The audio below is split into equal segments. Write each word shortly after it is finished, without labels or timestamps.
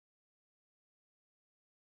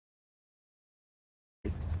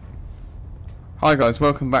Hi guys,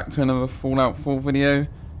 welcome back to another Fallout 4 video.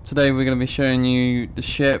 Today we're going to be showing you the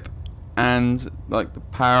ship and like the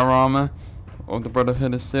power armor of the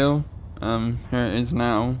Brotherhood of Steel. Here it is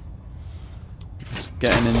now. Just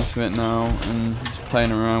getting into it now and just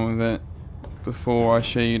playing around with it before I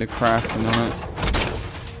show you the crafting on it.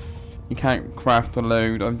 You can't craft a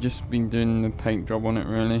load, I've just been doing the paint job on it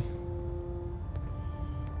really.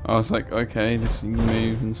 I was like, okay, this you can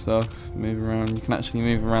move and stuff, move around. You can actually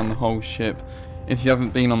move around the whole ship. If you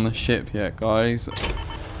haven't been on the ship yet, guys,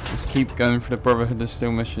 just keep going for the Brotherhood of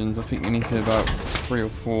Steel missions. I think you need to about 3 or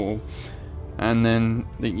 4, and then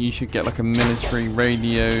you should get like a military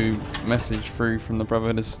radio message through from the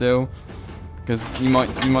Brotherhood of Steel, because you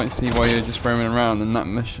might see while you're just roaming around and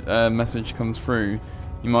that message comes through.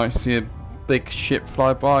 You might see a big ship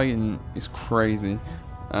fly by, and it's crazy.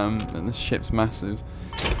 And the ship's massive,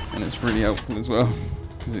 and it's really helpful as well,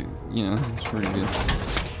 because it's really good.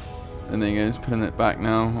 And there you go, just putting it back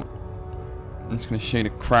now. I'm just going to show you the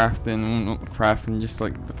crafting, well, not the crafting, just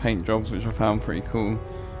like the paint jobs, which I found pretty cool.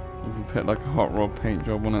 You can put like a hot rod paint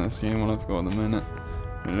job on it. That's the only one I've got at the minute.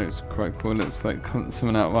 It looks quite cool. It looks like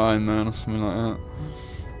something out of Iron Man or something like that.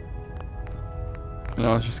 And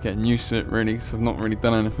I was just getting used to it really, because I've not really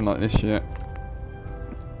done anything like this yet.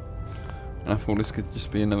 And I thought this could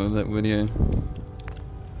just be another little video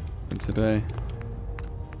for today.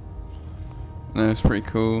 No, it's pretty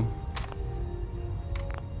cool.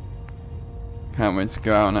 Can't wait to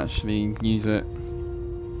go out and actually use it.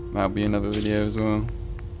 That'll be another video as well.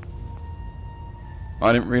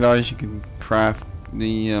 I didn't realise you could craft the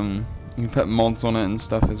you can put mods on it and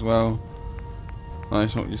stuff as well. Like,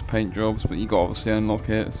 it's not just paint jobs, but you got to obviously unlock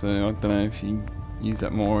it. So I don't know if you use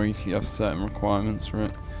that more, or if you have certain requirements for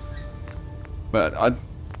it. But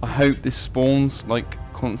I hope this spawns like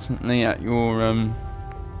constantly at your on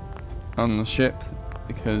the ship,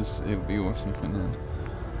 because it would be awesome if it did.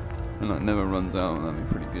 And it never runs out, and that'd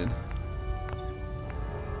be pretty good.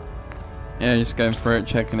 Yeah, just going through it,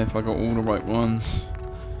 checking if I got all the right ones.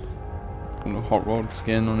 All the hot rod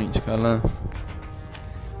skin on each colour.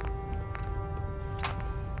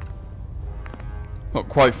 Got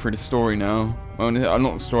quite through the story now. Well,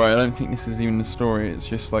 not the story, I don't think this is even the story, it's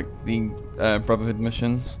just like the Brotherhood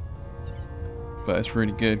missions. But it's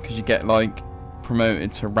really good, because you get like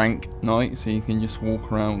promoted to rank knight, so you can just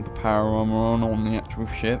walk around with the power armor on the actual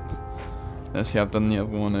ship. Let's see, I've done the other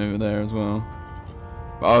one over there as well.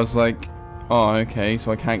 But I was like, oh okay,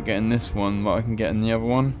 so I can't get in this one, but I can get in the other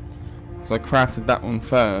one. So I crafted that one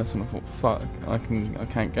first, and I thought, fuck, I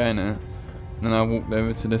can't get in it. And then I walked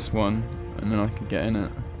over to this one, and then I could get in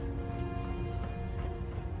it.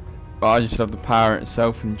 But I just love the power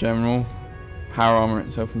itself in general, power armor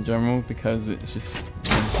itself in general, because it's just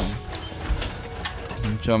amazing. You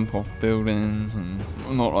can jump off buildings, and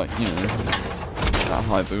well, not like, you know, that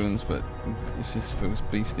high buildings, but it just feels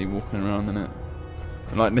beastly walking around in it.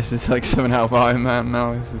 And like, this is like something out of Iron Man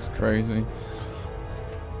now. This is crazy.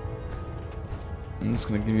 I'm just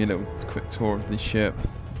gonna give you a little quick tour of the ship.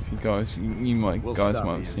 If you guys, you might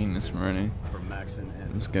have seen this already.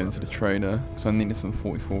 I'm just going to the trader, because I needed some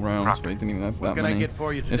 44 rounds, but he didn't even have that many.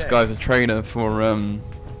 This guy's a trader for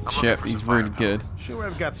ship. He's really good. Sure,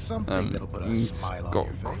 I've got something that'll put a smile on your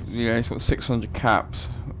face. Yeah, he's got 600 caps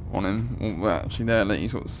on him. Well, actually,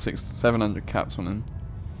 he's got 700 caps on him.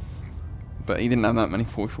 But he didn't have that many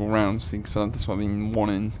 44 rounds, so that's what I've been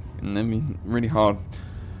wanting, and they've been really hard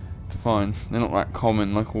to find. They're not that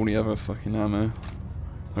common like all the other fucking ammo.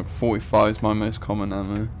 Like 45 is my most common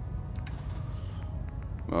ammo.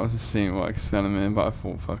 Well, I was just seeing what I could sell him in, but I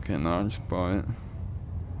thought, fuck it, no, I'll just buy it.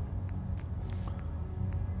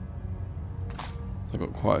 I've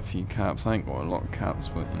got quite a few caps. I ain't got a lot of caps,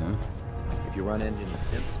 but you know. If you run into the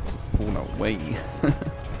Sims, Fallout way.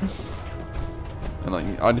 And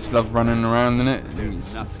like, I just love running around in it.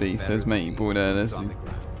 B says, matey boy, there's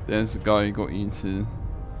a guy who got you into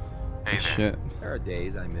this shit. there are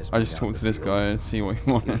days I miss. I just talked to this guy and see what he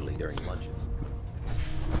wanted. Usually during lunches.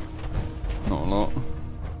 Not a lot.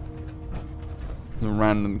 A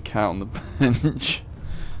random cat on the bench.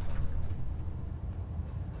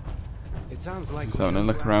 It sounds like Just having a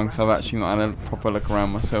look around, because I've actually not had a proper look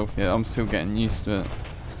around myself yet. I'm still getting used to it.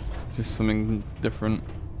 It's just something different.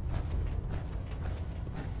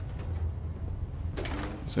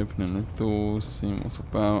 Just opening the doors, seeing what's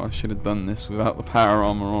about. I should have done this without the power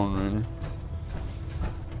armor on, really.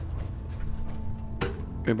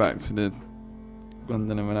 Go back to the, I don't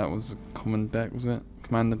know where that was, the common deck, was it?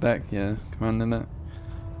 Commander deck? Yeah, commander deck.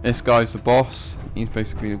 This guy's the boss. He's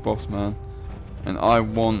basically the boss man. And I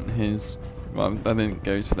want his, well, I didn't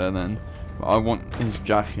go to there then, but I want his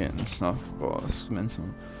jacket and stuff. Oh, that's mental.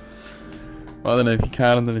 Well, I don't know if you can,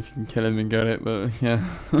 I don't know if you can kill him and get it, but yeah.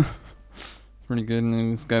 Pretty good. And then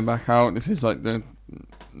let's go back out. This is like the,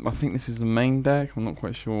 I think this is the main deck, I'm not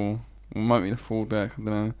quite sure. It might be the full deck, I don't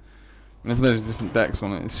know. There's loads of different decks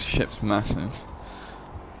on it, this ship's massive.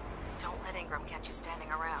 Don't let Ingram catch you standing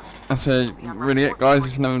around. That's really it, guys.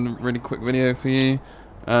 Just another really quick video for you.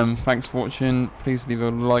 Thanks for watching. Please leave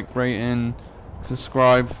a like, rating,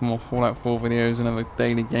 subscribe for more Fallout 4 videos and other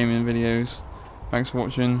daily gaming videos. Thanks for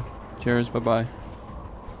watching. Cheers, bye bye.